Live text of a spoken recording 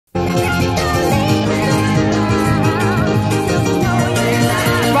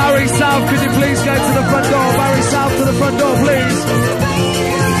South, could you please go to the front door? Barry South to the front door, please.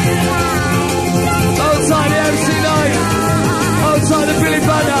 Outside the MC Night. Outside the Billy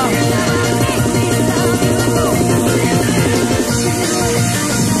Banner.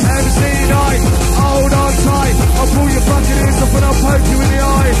 MC Night, hold on tight. I'll pull your fucking ears up and I'll poke you in the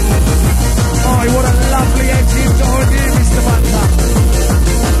eye. Oh, what a lovely edge you've got on you, Mr. Bunter.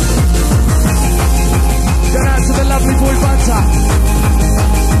 Shout out to the lovely boy Bunter.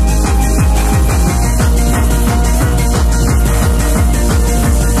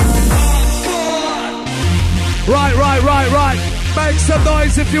 Right. Make some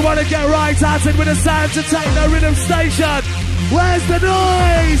noise if you want to get right at it with the sounds of Techno Rhythm Station. Where's the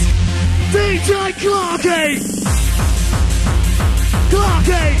noise? DJ Clarkee!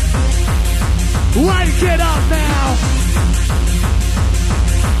 Clarkee! Wake it up now!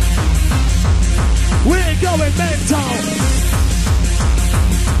 We're going mental!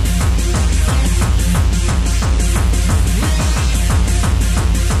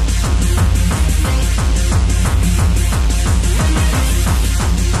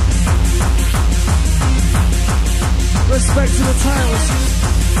 Respect to the tails.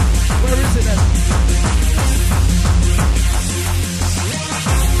 Where is it then?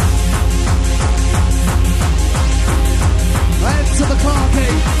 Head to the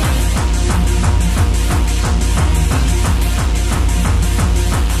Clarkee.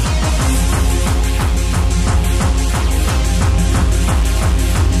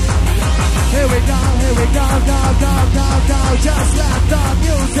 Here we go, go. Just let the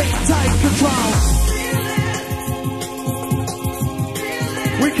music take control.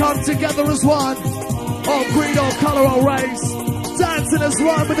 We come together as one, or creed or colour or race, dancing as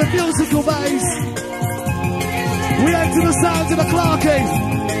one with a musical bass. We enter the sounds of the Clarkee,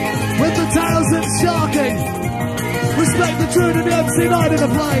 with the tails and Sharkey. Respect the tune and the MC Night in the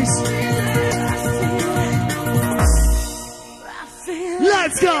place.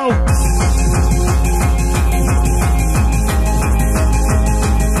 Let's go!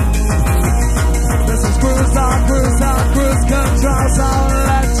 This is cruise control, so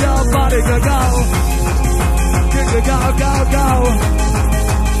let your body go.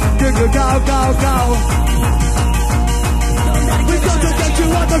 Go. We got to get you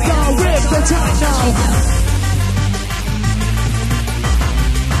on the go with the techno.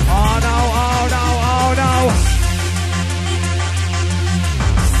 Oh no.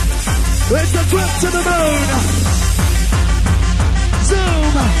 It's a trip to the moon.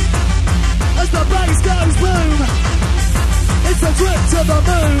 Zoom. As the bass goes boom. It's a trip to the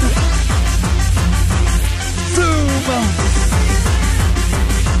moon. Zoom.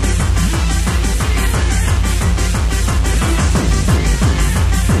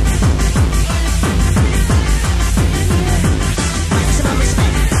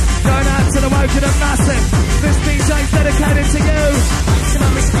 Going out to the Woken and Massive. This DJ's dedicated to you.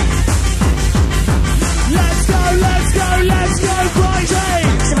 Let's go, crazy!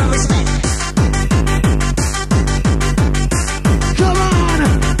 Come on!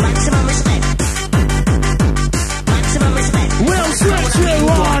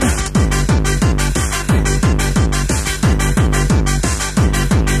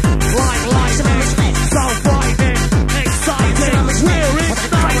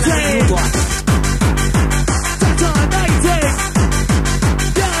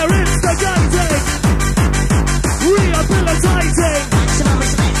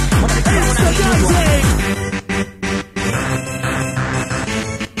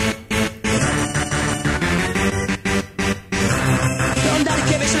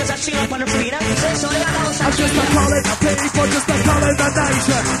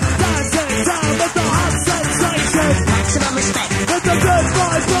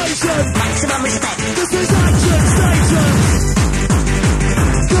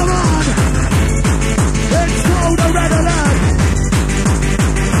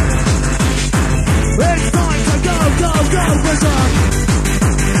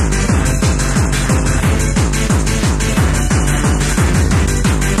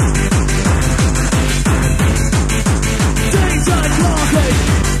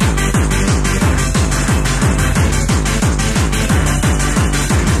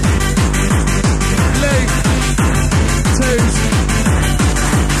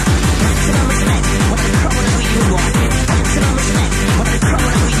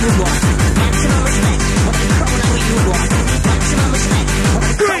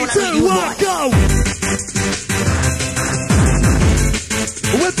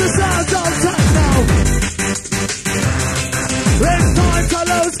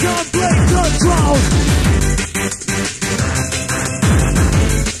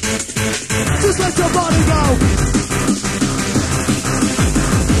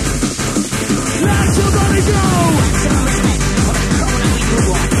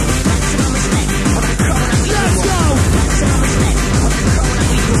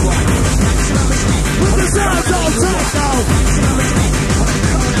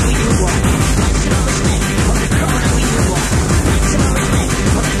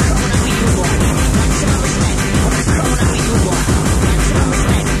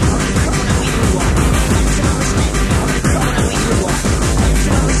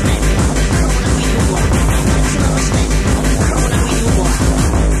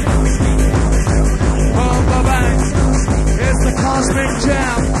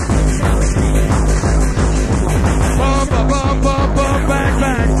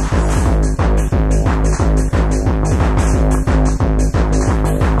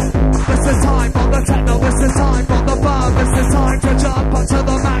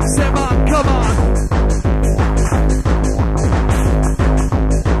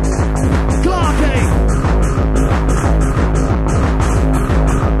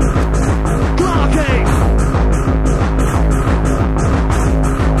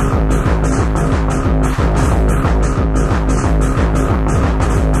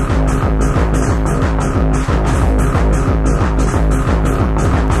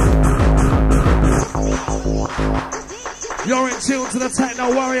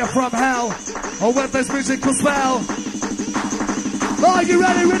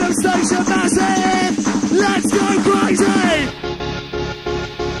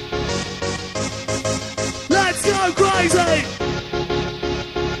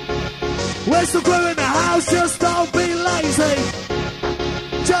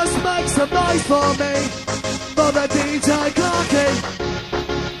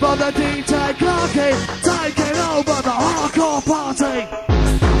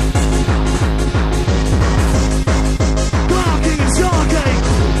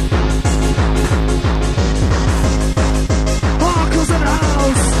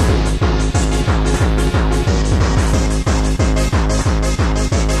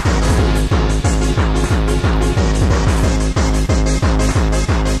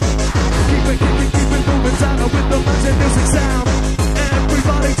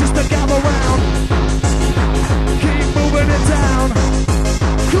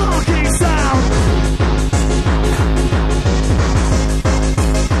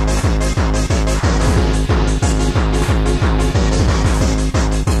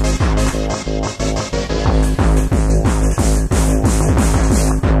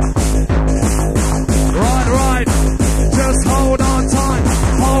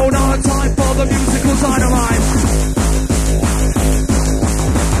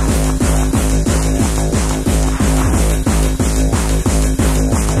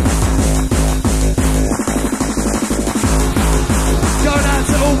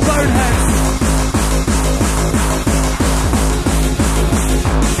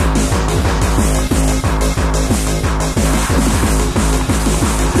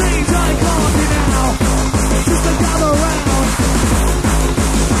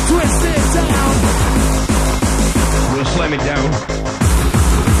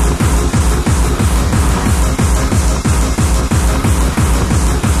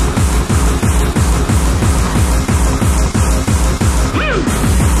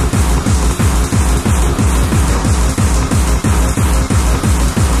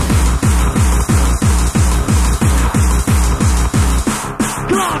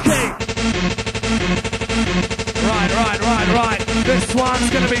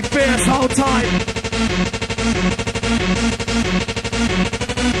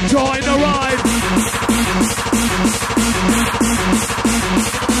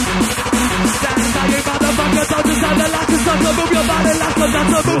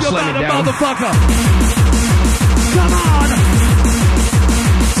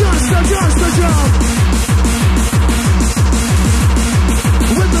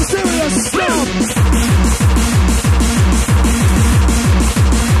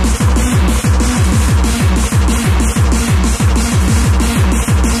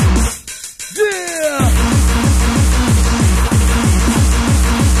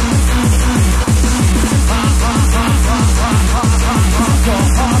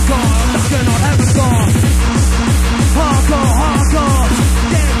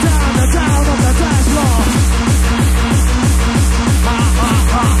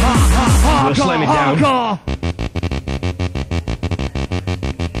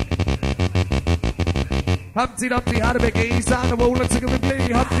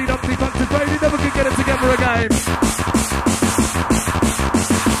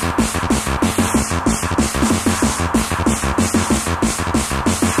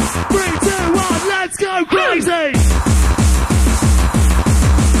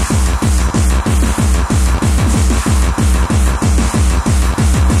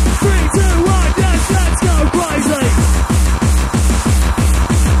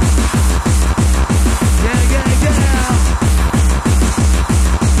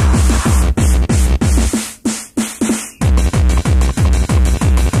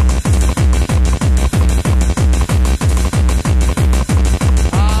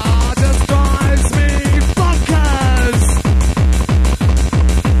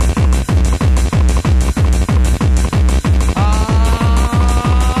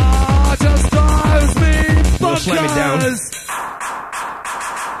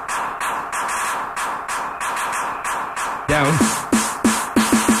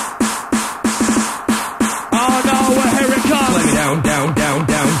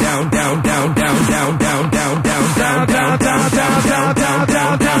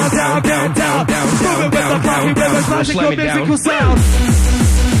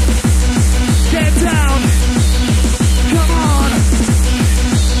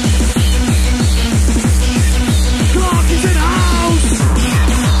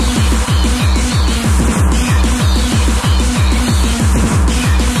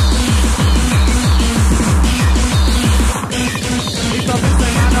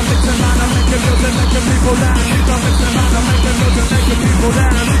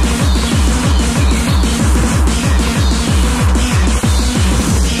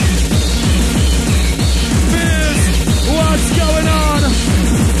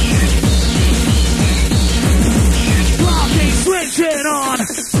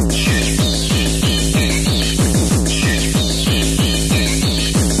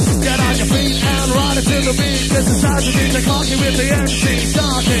 to the beat, this is how to DJ Clarkee with the MC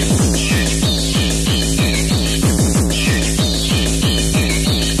Sharkey.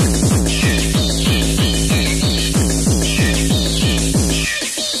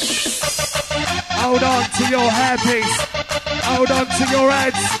 Hold on to your hairpiece. Hold on to your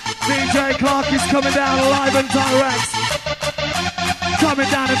heads. DJ Clarkee's coming down live and direct. Coming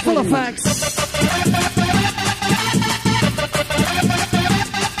down in full effect.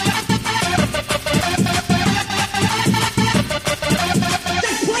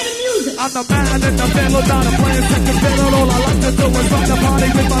 I'm the man in the middle, not a playing second fiddle. All I like to do is rock the party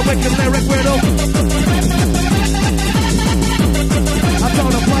with my wicked lyric riddle. I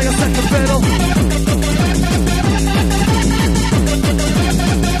don't play a second fiddle.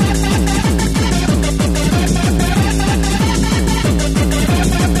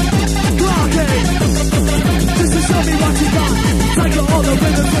 Clarkee, just to show me what you got. Take all the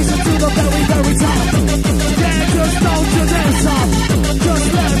rhythm, listen to the very, very top. Yeah, just don't you dare stop. Just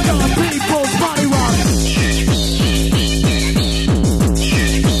let the people's body rock.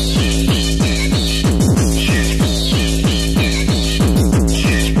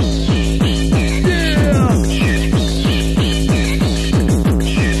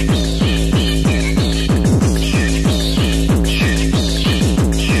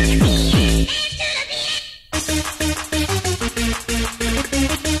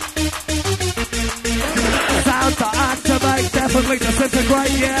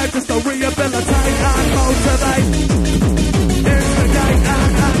 Disintegrate, yeah, just to rehabilitate and motivate. Instigate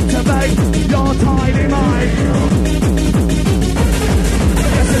and activate your tiny mind.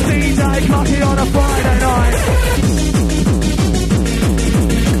 It's a DJ Clarkee on a Friday night.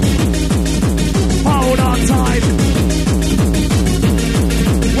 Hold on tight.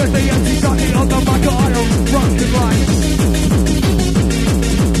 With the MC Sharkey on the mic, I am rocking right.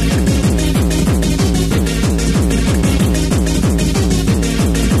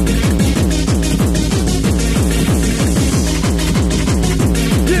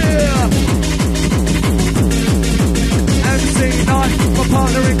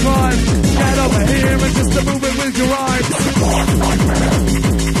 Partner in crime, get over here and just to move it with your rhymes.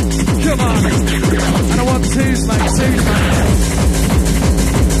 Come on, and I want twos, mate, twos, mate.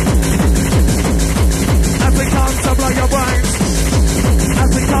 As we come to blow your brains, as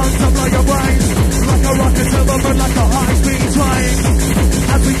we come to blow your brains, like a rocket to the moon, like a high-speed train.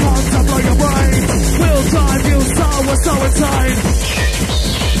 As we come to blow your brains, we'll drive you so, we're so insane.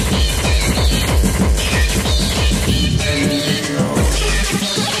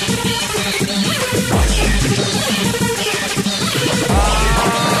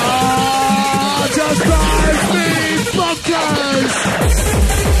 Just drive me bonkers!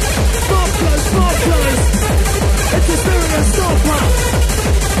 Bonkers, bonkers! It's a serious stopper!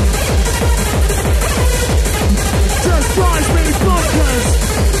 Just drive me bonkers!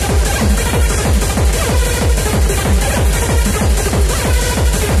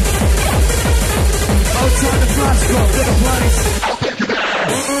 Outside the flash drop to the place.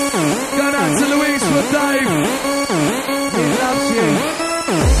 Going out to Louise for Dave. He loves you.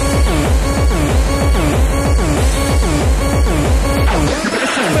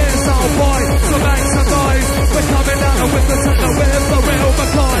 It's our boy, so make some noise. We're coming down with the techno, with the real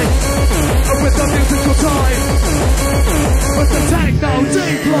McCoy. And with the musical time, with the techno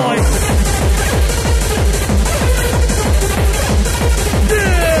deploy.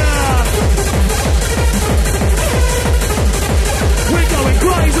 Yeah! We're going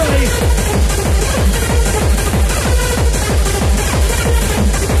crazy!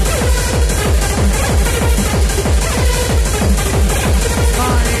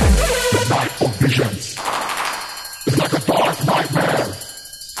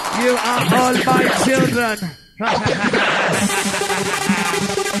 You are all my children.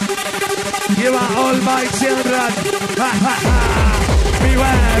 You are all my children.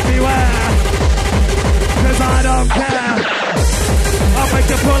 Beware, beware. Cause I don't care. I'll make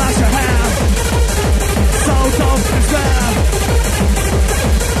you pull out your hair. So don't despair.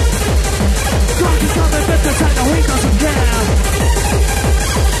 Clarkee's coming with the techno, he doesn't care.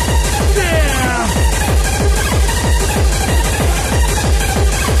 Yeah.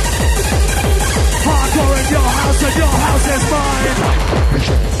 Hardcore in your house and your house is mine.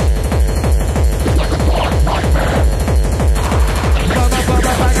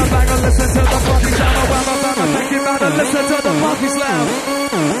 Listen to the Clarkee slam. Thank you, man. Listen to the Clarkee slam.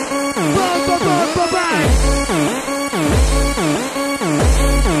 Bang, bang, bang, bang, bang.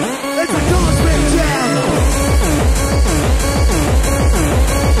 It's a cosmic jam.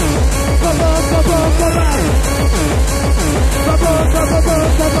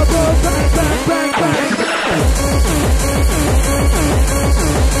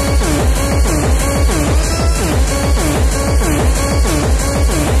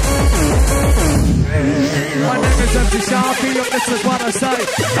 I say,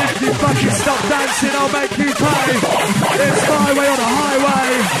 if you fucking stop dancing, I'll make you pay. It's my way on the highway.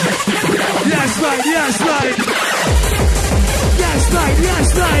 Yes, mate, yes, mate. Yes, mate, yes,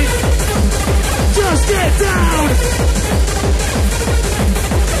 mate. Just get down.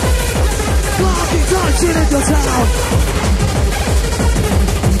 Clarkee touching in the town.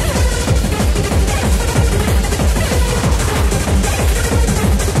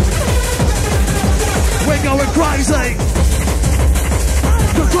 We're going crazy.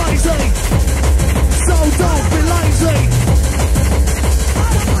 Go crazy. So don't be lazy.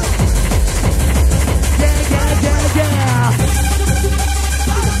 Yeah, yeah, yeah, yeah.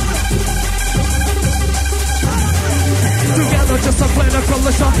 Together just a clinical,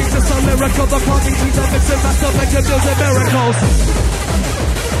 the shocking just a lyrical, the party beats a mixing master making music miracles.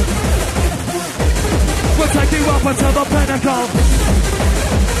 We'll take you up until the pinnacle.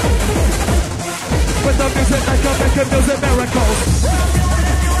 With the music making music miracles.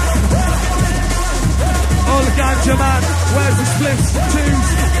 All the ganja man, where's the splits?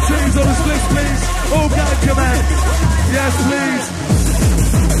 Choose all the splits, please. All ganja man, yes please.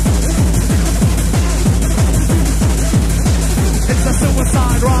 It's a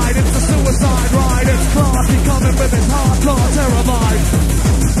suicide ride, it's a suicide ride. It's Clarkee coming with his hardcore terror vibe.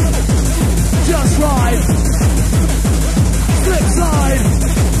 Just ride. Flip side.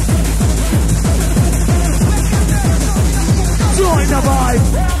 Join the vibe.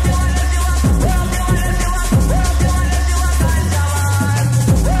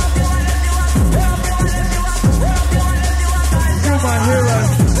 You're my hero.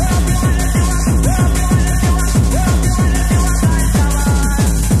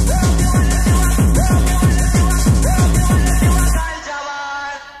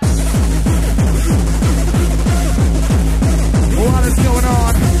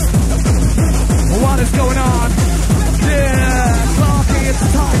 Going on? Yeah, Clarkee, it's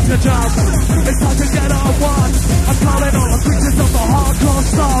time to jump. It's time to get on one. I'm calling all the creatures of the hardcore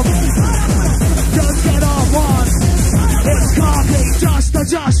stuff. Just get on one. It's Clarkee,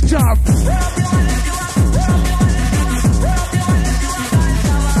 just jump. 5,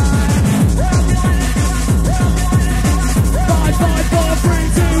 4, 3,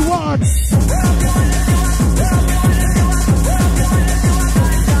 2, 1.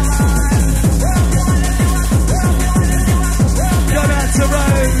 To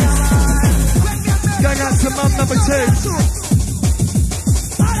Rose. Going out to mum number 2.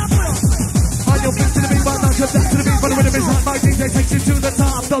 On your feet to the beat, but not come down to the beat, but the rhythm is hot. My DJ takes you to the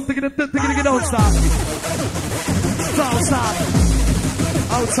top. Don't think it don't stop. Don't stop.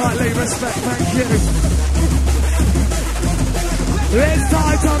 Hold tightly, respect, thank you. It's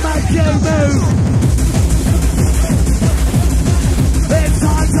time to make you move. It's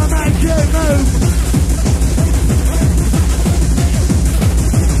time to make you move.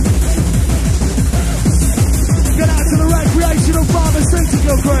 Get out to the recreational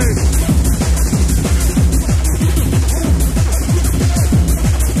pharmaceutical crew.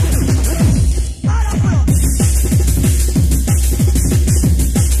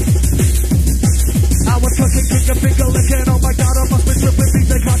 I was cooking, kicking, finger licking. Oh my God, I must be tripping.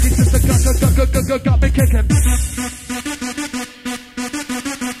 DJ Clarkee just a got me kicking.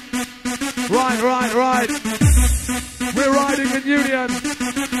 Right. We're riding in union,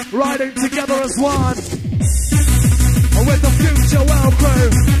 riding together as one. With the future well crew,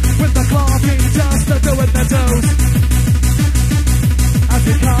 with the Clarkee just doing their do's. As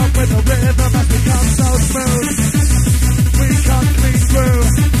we come with the rhythm, as we come so smooth, we come clean through.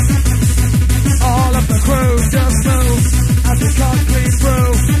 All of the crew just move, as we come clean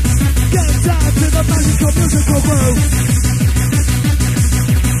through. Get down to the magical musical groove.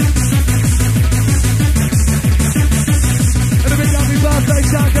 And a big happy birthday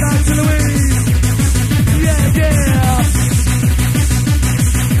shout out to Louise. Yeah.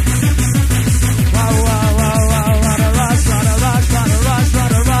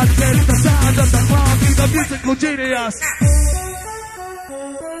 It's the sound of the Clarkee, the musical genius.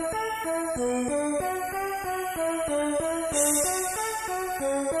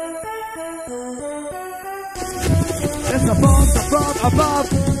 It's the bomb from above.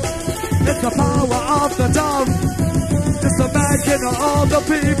 It's the power of the dove. It's the making of all the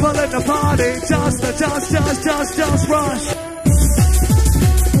people in the party. Just rush.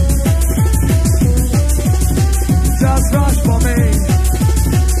 Just rush for me.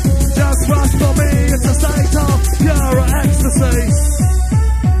 Just rush for me. It's a state of pure ecstasy.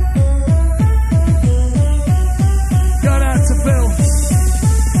 Go down to Phil.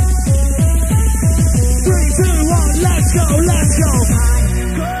 3, 2, 1, let's go.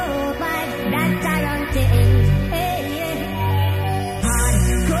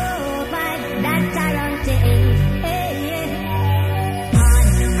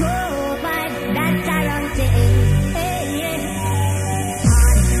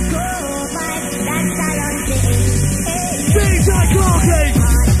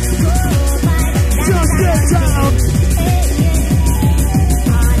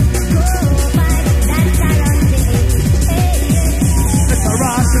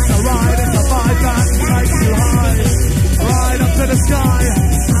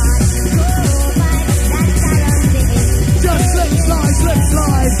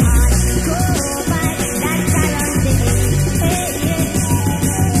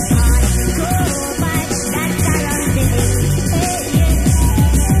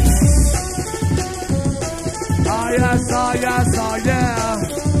 Oh yes, oh yeah.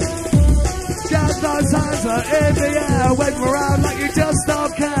 Get those hands are in the air. Wave them around like you just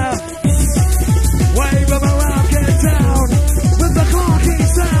don't care. Wave them around, get down with the Clarkee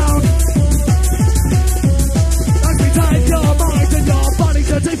sound. As we take your mind and your body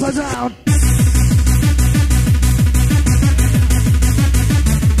to deeper down.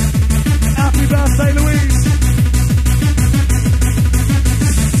 Happy birthday, Louise.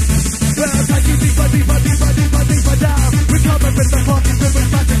 Better take you deeper, deeper, deeper, deeper, deeper down. We're coming with the fucking rhythm,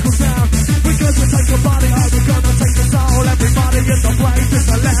 magical sound. Because we take your body high, we're gonna take the soul. Everybody in the place, just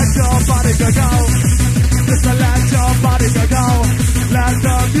to let your body go. Just to let your body go. Let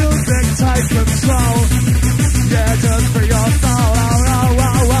the music take control. Yeah, just for your soul. Oh, oh,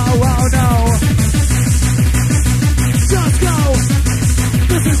 oh, oh, oh, no. Just go.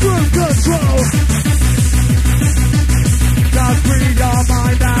 This is room control. Just free your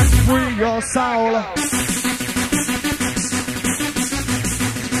mind and free your soul.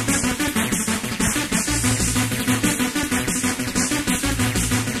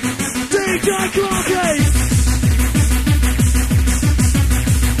 DJ Clarkee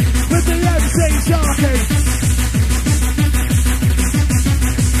with the MC Sharkey.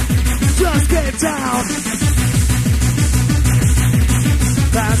 Just get down.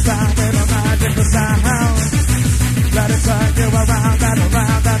 Dance down with a magical sound. Let it turn you around and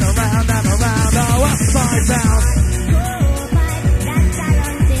around and around and around. Oh, upside down.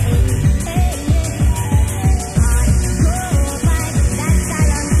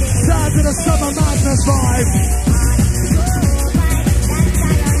 Sound to the summer madness vibe.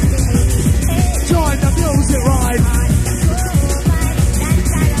 Join the music ride.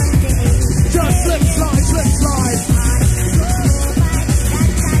 Just slip slide, slip slide.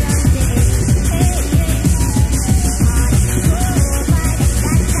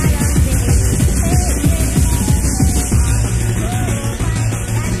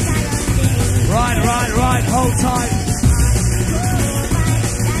 Right, hold tight.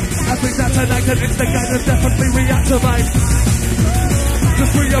 As we detonate and instigate and definitely reactivate.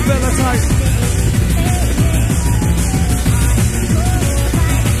 Just rehabilitate.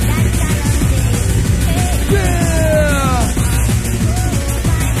 Yeah!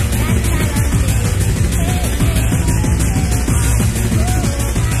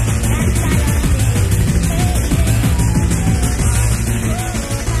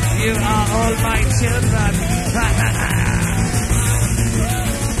 You are all my children.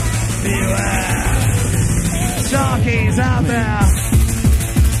 Beware. Sharkies out there.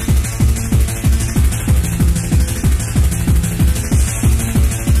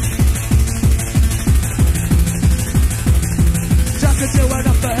 Jack and Jill went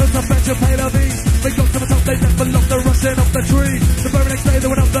up the hills to fetch a paid of these. They got to the top, they never locked the rusting off the tree. The very next day they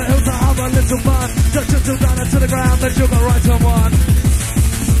went up the hill to have a little fun. Just until down into the ground, then you got right on one.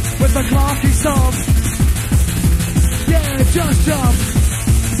 With the Clarkee song. Yeah, just jump.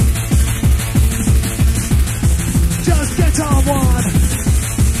 Just get on one.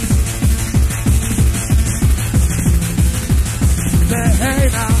 Say hey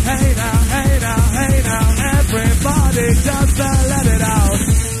now, hey now, hey now, hey now. Everybody just let it out.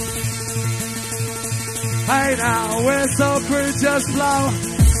 Hey now, whistle crew, just blow.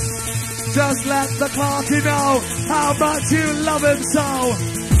 Just let the Clarkee know how much you love him so.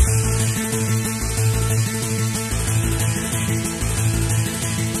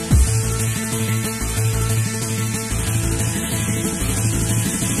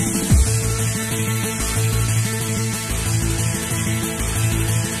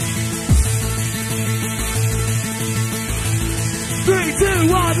 3, 2,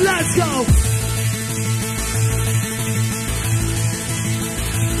 1, let's go!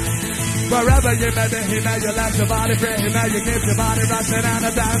 Wherever you may be, he may you let your body free, he may you keep your body rushing and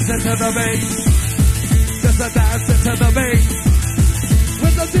a dancing to the beat. Just a dancing to the beat.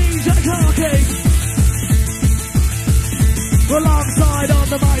 With the DJ Clarkee. Alongside on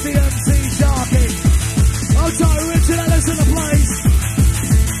the mic, the MC Sharkey. Oh, sorry, Richard Ellis in the place.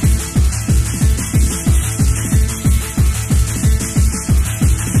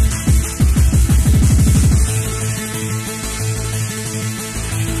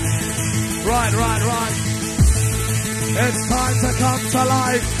 Right. It's time to come to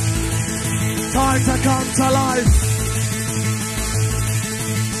life. Time to come to life.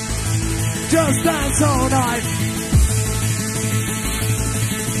 Just dance all night.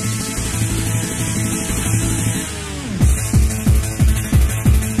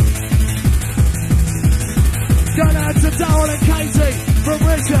 Going out to Darryl and Katie from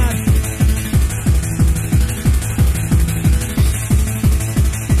Richard.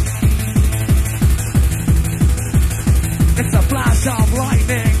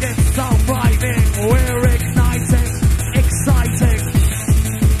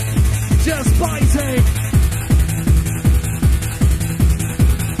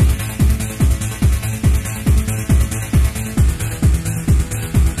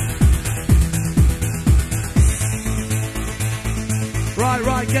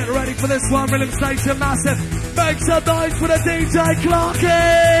 for this one, Rhythm Station Massive. Make some noise for the DJ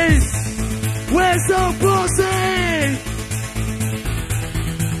Clarkee! Where's the pussy?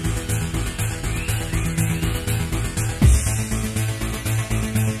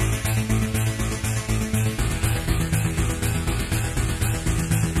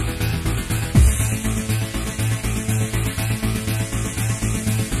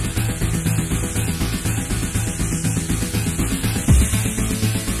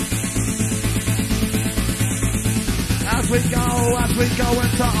 As we go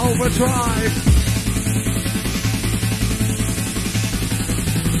into overdrive.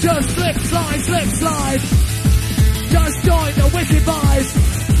 Just slip, slide. Just join the wicked vibes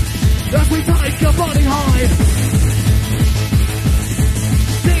as we take your body high.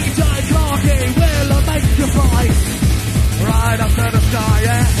 DJ Clarkee will make you fly. Right up to the sky,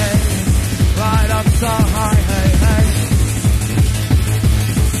 yeah, hey. Right up so high, hey, hey.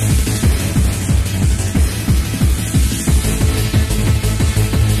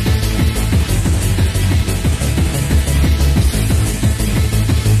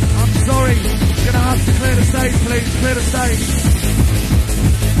 Gonna have to clear the stage, please. Clear the stage.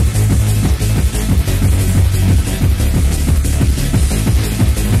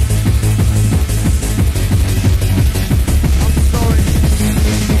 I'm sorry.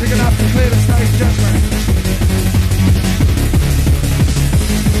 You're gonna have to clear the stage, gentlemen.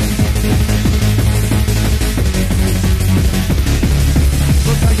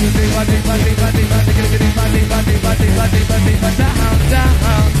 We'll take you deeper, down.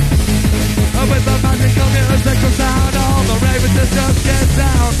 With the magical musical sound, all the ravens just get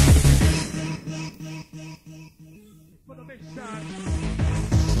down. For the mission.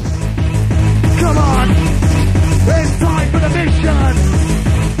 Come on, it's time for the mission.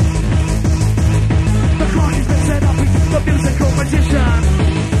 The clock has been set up, it's the musical magician.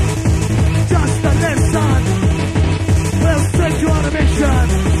 Just a listen, we'll take you on a mission.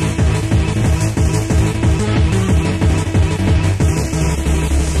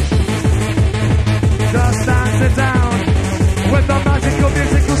 Just dancing down with the magical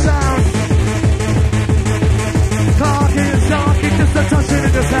musical sound. Clarkee and Sharkey, just a touching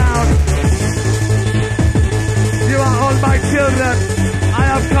in the town. You are all my children. I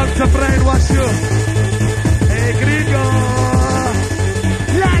have come to brainwash you. Hey, gringo,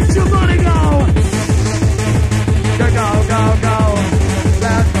 let your body go. Go, go, go.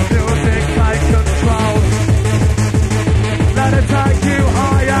 Let the music take control. Let it take you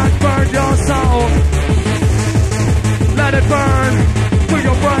high and burn your soul. Let it burn through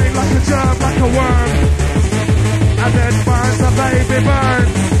your brain like a germ, like a worm. As it burns, a baby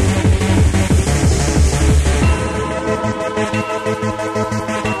burns.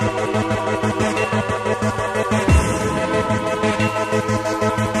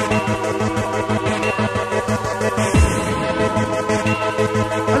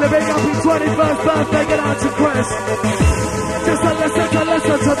 And a big happy 21st birthday, get out to Chris. Just a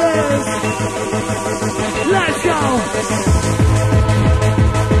listen to this. Let's go!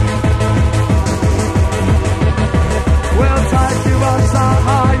 We'll take you up so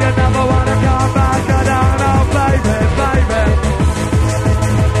high, you never wanna come back down, oh baby, baby.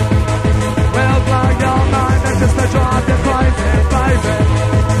 We'll blow your mind and just to drive you crazy, baby.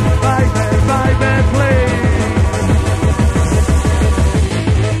 Baby, baby, please.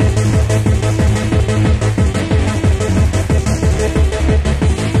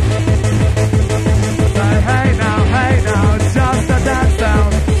 Hey now, just a dance down.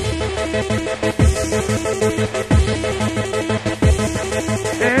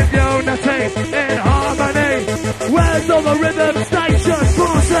 In unity, in harmony, where's all the rhythm stations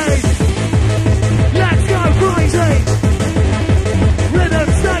pulsing? Let's go crazy! Rhythm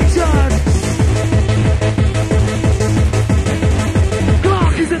station!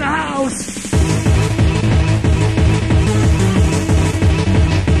 Clarkee's in the house!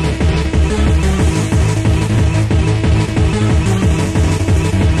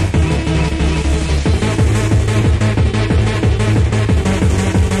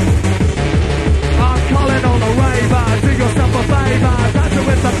 Do yourself a favor, dance it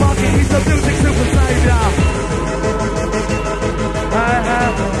with the Clarkee, he's the music super savior.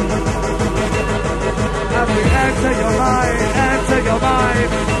 As we enter your mind,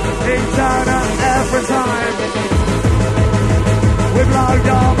 each time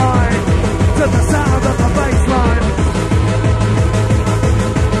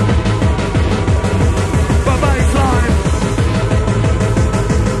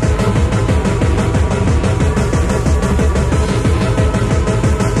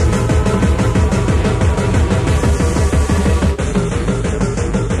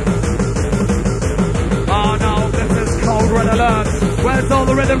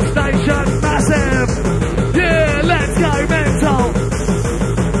the rhythm station, massive. Yeah, let's go mental.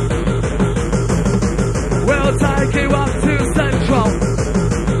 We'll take you up to Central.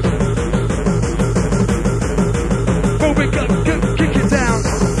 But we can kick it down.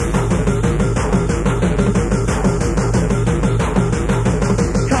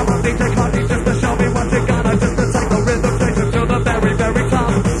 Come on, DJ Clarkee, just to show me what you got. Just to take the rhythm station to the very, very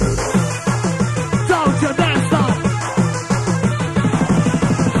top. Don't you dare stop.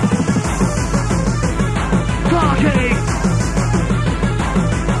 Clarkee.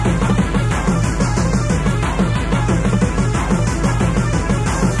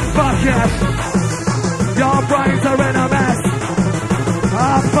 Fuck yes. Your brains are in a mess.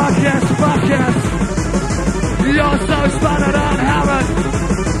 Ah, fuck yes, fuck yes. You're so spun and unhammered.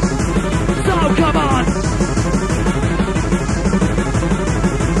 So come on.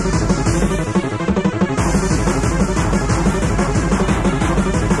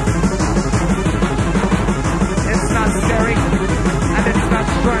 It's not scary and it's not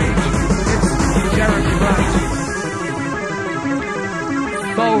strange. It's Jeremy Blunt.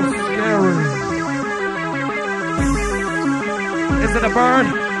 So scary. Is it a bird?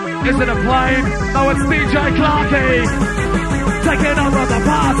 Is it a plane? No, it's DJ Clarkee taking over the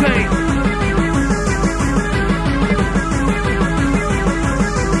party.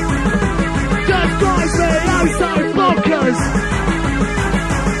 Just drives me outside bonkers.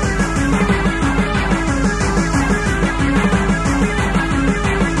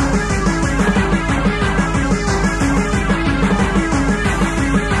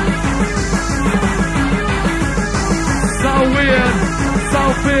 So weird. So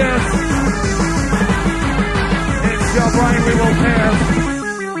fierce. It's your brain we will pierce.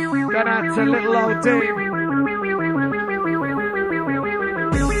 Going out to little old Dean.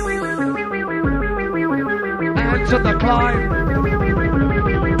 And to the climb.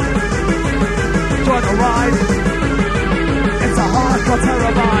 Join the ride. It's a hardcore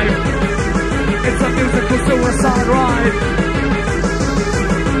terror vibe. It's a musical suicide ride.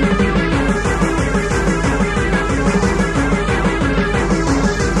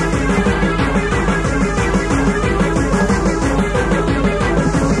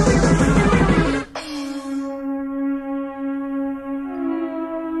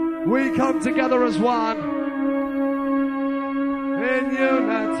 We come together as one, in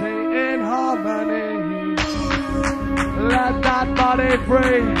unity, in harmony. Let that body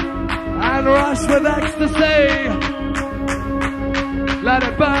free and rush with ecstasy. Let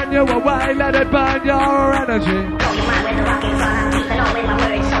it burn you away, let it burn your energy.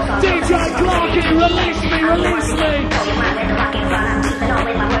 DJ Clarkee, release me, release me.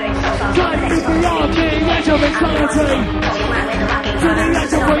 Take me beyond the edge of insanity. To the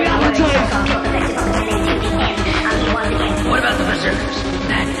edge of reality. What about the berserkers?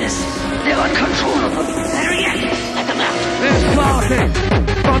 Madness. They're uncontrollable. They're reacting. Let them out. It's Clarkee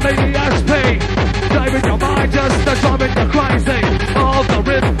from the ESP. Driving your mind just to driving you crazy. All the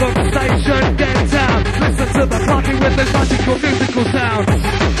rhythm station, get down. Listen to the Clarkee with this magical musical sound.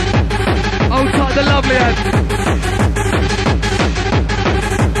 Oh, tight the lovely end.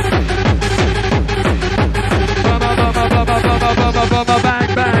 Bang,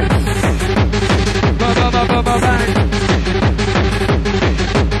 bang. Bang.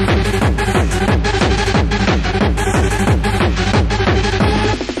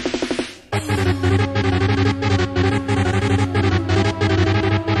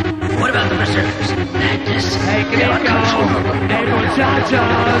 What about the berserkers? Madness. Take it and go. Able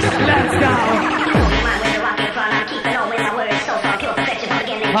chargers. Let's go.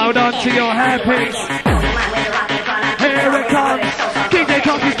 Hold on to your hairpiece. Here it comes. DJ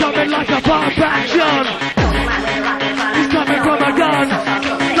Clarkee's coming like a bomb action. He's coming from a gun,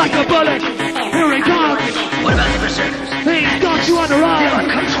 like a bullet. Here he comes. What about the berserkers? He's got you on the run.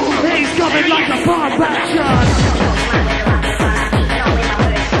 He's coming like a bomb action.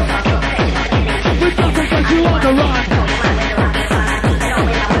 We've got to get you on the run.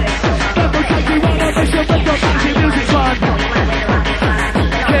 Then we'll take you on a mission with the magic music fun.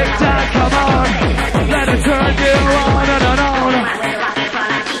 Kick down, come on. Let it turn you on and on.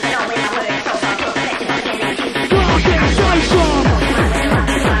 Clarkee, so strong.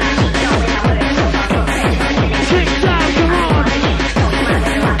 Kick down, come on.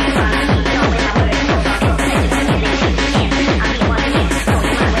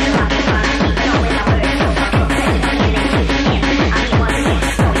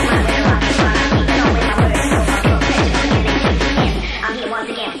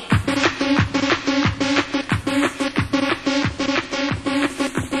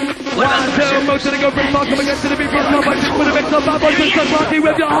 Motion to go bring back up against the beat. with a mix of bad boys, Mr. Clarkee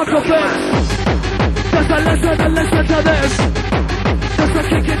with your hardcore fit. Just a listen to this. Just to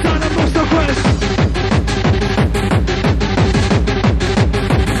kick it down and move so crisp.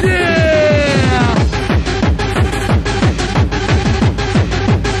 Yeah!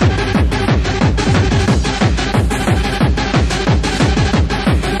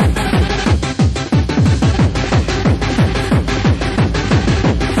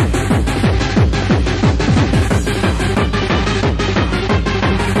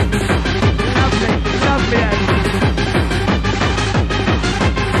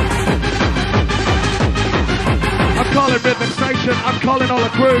 I'm calling all the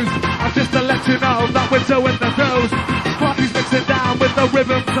crews. I'm just to let you know that we're doing the do's. Clarkee's mixing down with the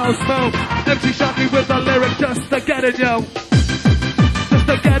rhythm so smooth. MC Sharkey with the lyrics just to get in you. Just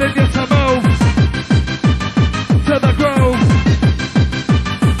to get in you to move to the groove.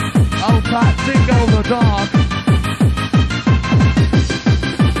 Old tight Dingo the dog.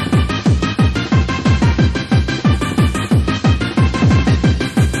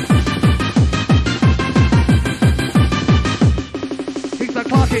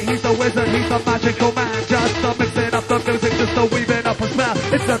 He's the wizard, he's the magical man. Just a mixing up the music, just a weaving up a spell.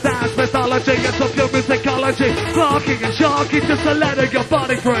 It's a dance mythology, it's a pure musicology. Clarkee and Sharkey, just a letting your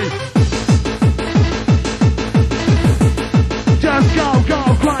body free. Just go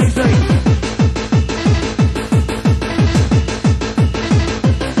crazy.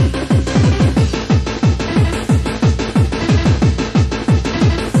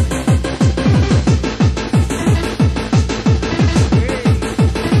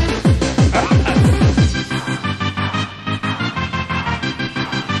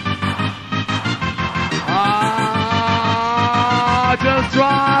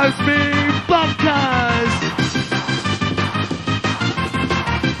 Drives me bonkers.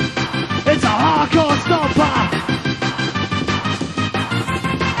 It's a hardcore stomper.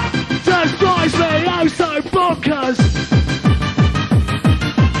 Just drives me oh so bonkers.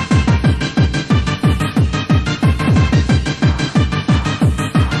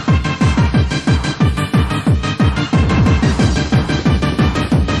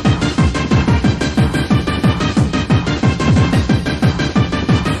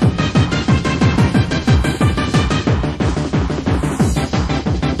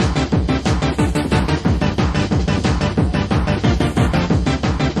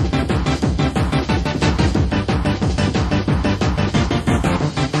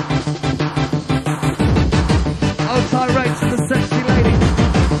 Tirades to the sexy lady.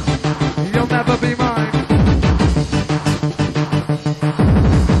 You'll never be mine.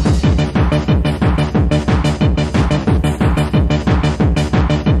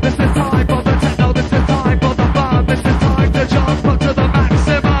 This is time for the techno, this is time for the fun. This is time to jump up to the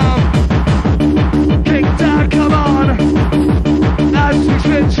maximum. Kick down, come on, as we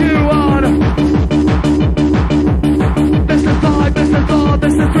switch you on. This is 5, this is 4,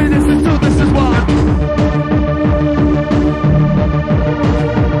 this is 3, this is 2, this is 1.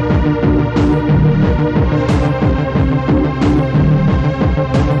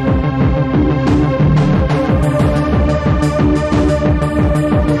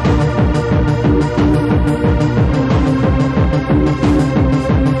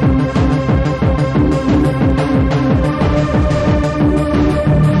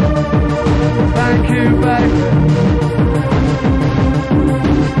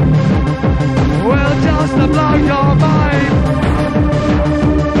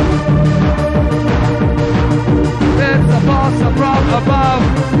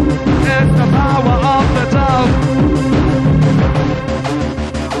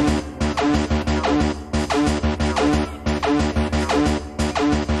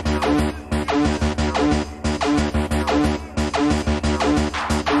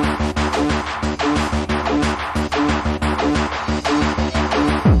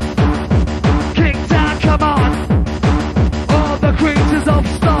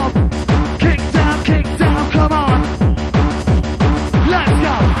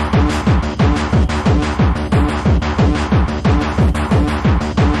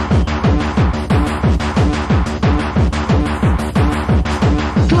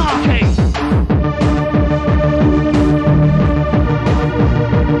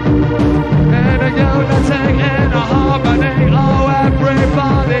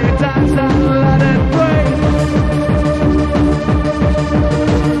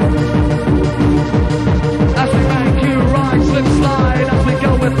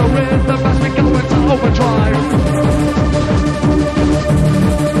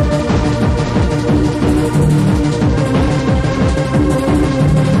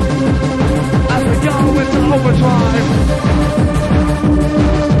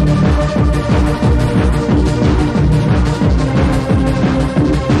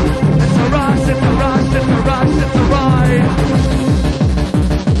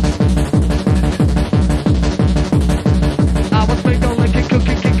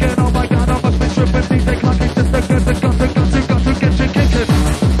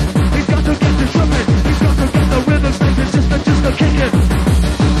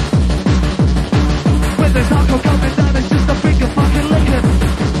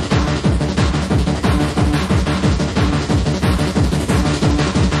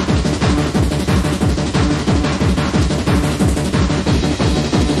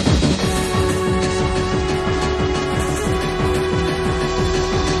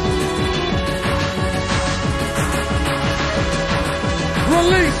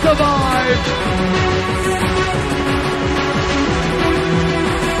 the vibe.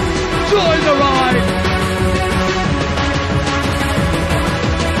 Join the ride.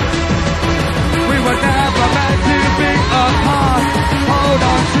 We were never meant to be apart. Hold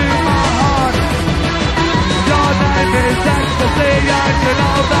on to my heart. Your name is ecstasy, and you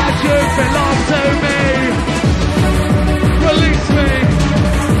know that you belong to me. Release me.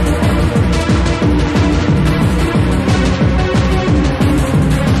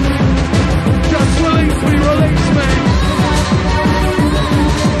 Just release me, release me.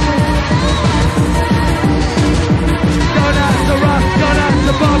 Gone out to Russ, gone out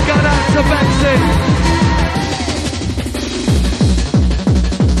to Bob, gone out to Betsy.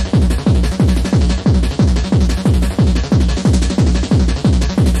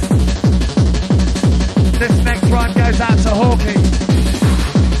 This next run goes out to Hawkeye.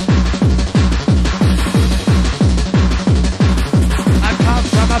 I've come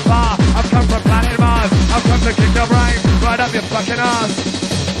from afar, I've come from planet Mars, I've come to kick your brain right up your fucking ass.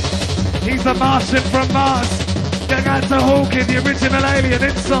 He's the Martian from Mars. Going out to Hawkeye, the original alien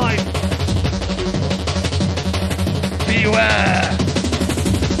inside. Beware.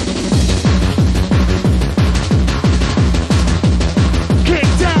 Kick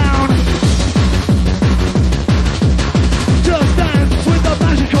down. Just dance with the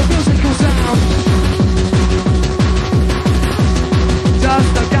magical musical sound.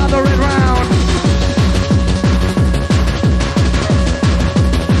 Just a gathering round.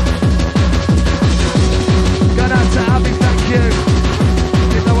 Going out to Abby, thank you.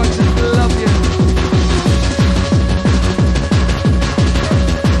 You know I just love you.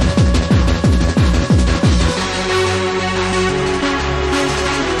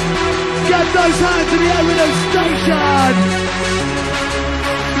 Get those hands in the air with those stations.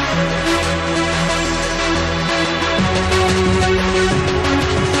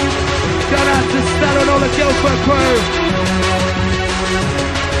 Going out to Stella and all the Guildford crew.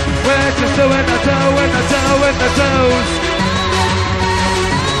 We're just doing the doing the doing the do's.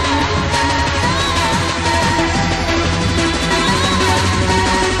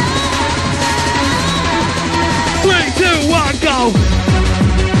 3, 2, 1, go!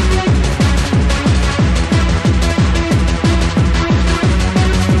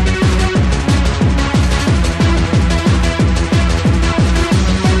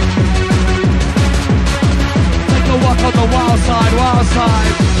 On the wild side, wild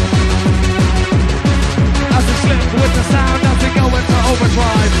side. As we slip with the sound as we go into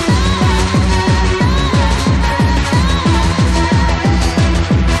overdrive.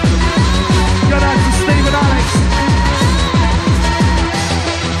 Good night to Steve and Alex.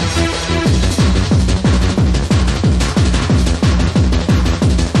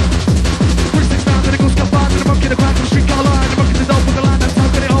 Three-six down to the goose, got bars to the monkey, the crack, the street car line, the monkey, the dope, with the line, that's how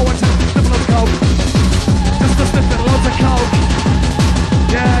good it all went to the sniffle of the coke. Sniffing loads of coke.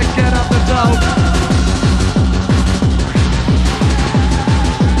 Yeah, get up the dope.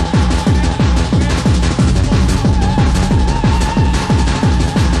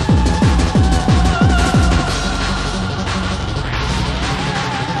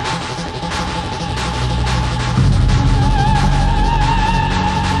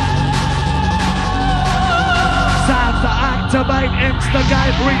 Sounds that activate,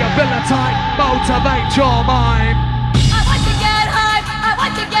 instigate, rehabilitate, motivate your mind.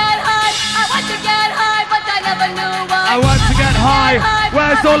 I want to get high.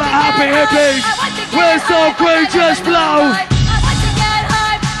 Where's all the happy hippies? Where's all green just blow?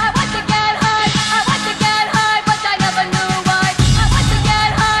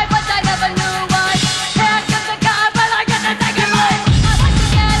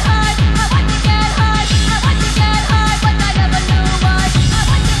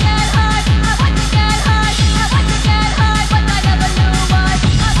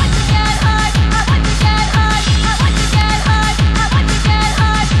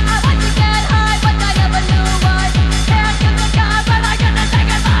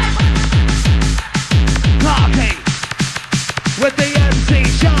 With the MC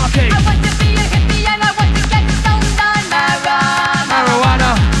Sharkey. I want to be a hippie and I want to get stoned on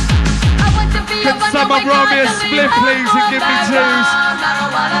marijuana. I want to be a runaway. Can someone roll me a split, please, and give me twos?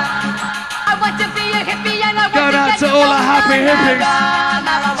 I want to be a hippie and I want to get stoned on marijuana. Going out to all the happy hippies.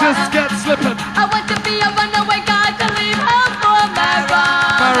 Just get slipping. I want to be a runaway guy to leave home for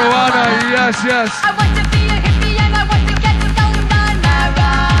marijuana. Marijuana, yes, yes. I want to be a hippie and I want to get stoned on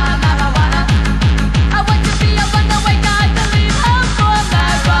marijuana. I want to be a runaway guy to leave home for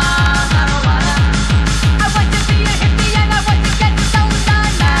marijuana. I want to be a hippie and I want to get stoned on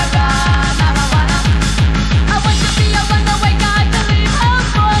marijuana. I want to be a runaway guy to leave home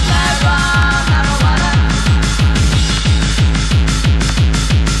for marijuana.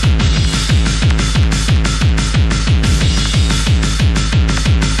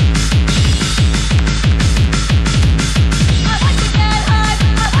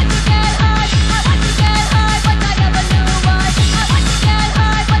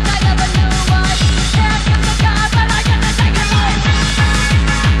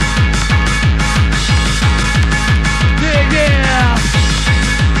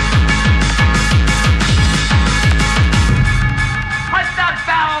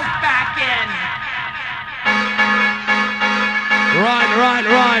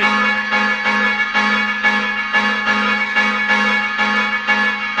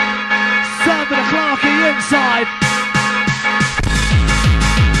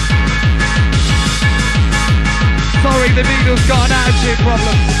 machine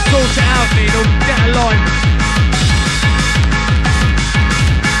problem. Sort it out, Needle. Get a line.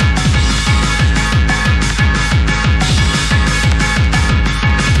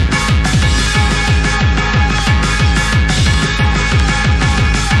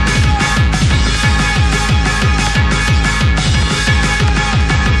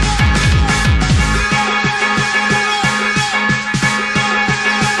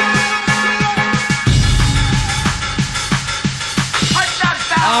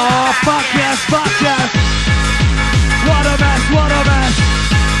 Fuck yes, fuck yes. What a mess, what a mess.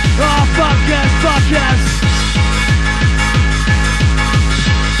 Oh, fuck yes, fuck yes.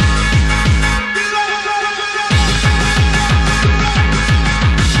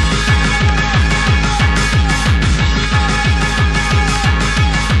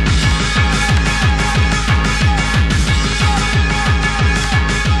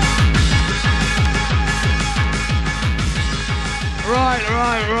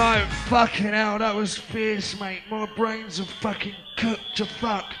 Right. Fucking hell, that was fierce, mate. My brains are fucking cooked to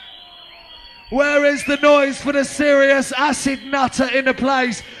fuck. Where is the noise for the serious acid nutter in the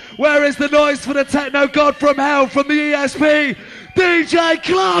place? Where is the noise for the techno god from hell from the ESP? DJ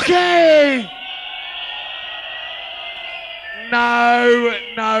Clarkee!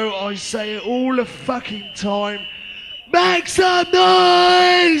 No, I say it all the fucking time. Make some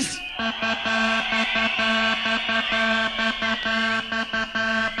noise!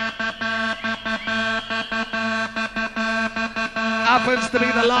 Happens to be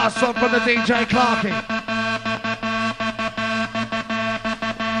the last one from the DJ Clarkee.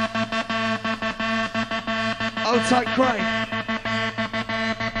 Oh, take Craig.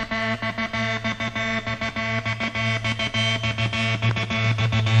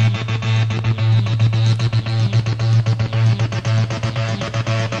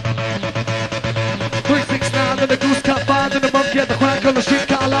 And the goose cut band and the monkey at the crack on the street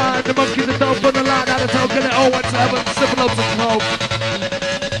cut line. The monkey, the dope on the line, and the token it all went to heaven, sipping up some smoke.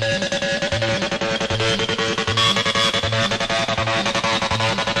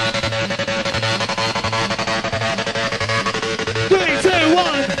 Three, two,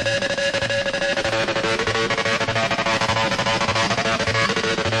 one.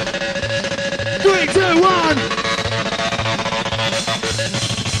 Three, two, one.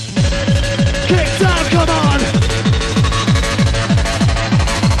 Kick down, come on.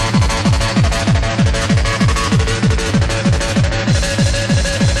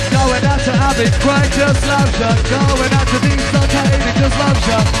 Craig just loves ya. Going out to these arcade, he just loves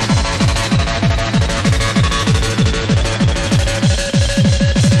ya.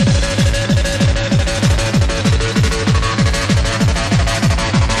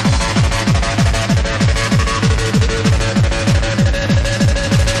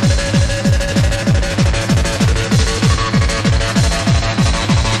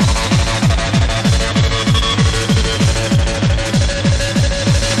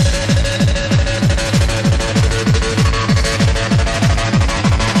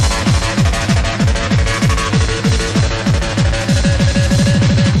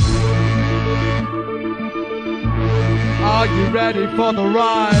 Are you ready for the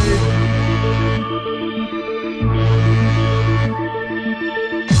ride?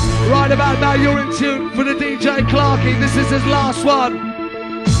 Right about now you're in tune for the DJ Clarkee. This is his last one.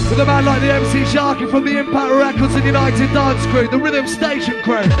 With a man like the MC Sharkey from the Impact Records and United Dance Crew, the Rhythm Station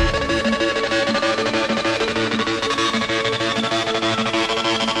Crew.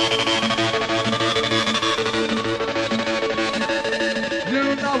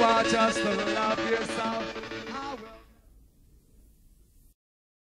 You know I just love yourself.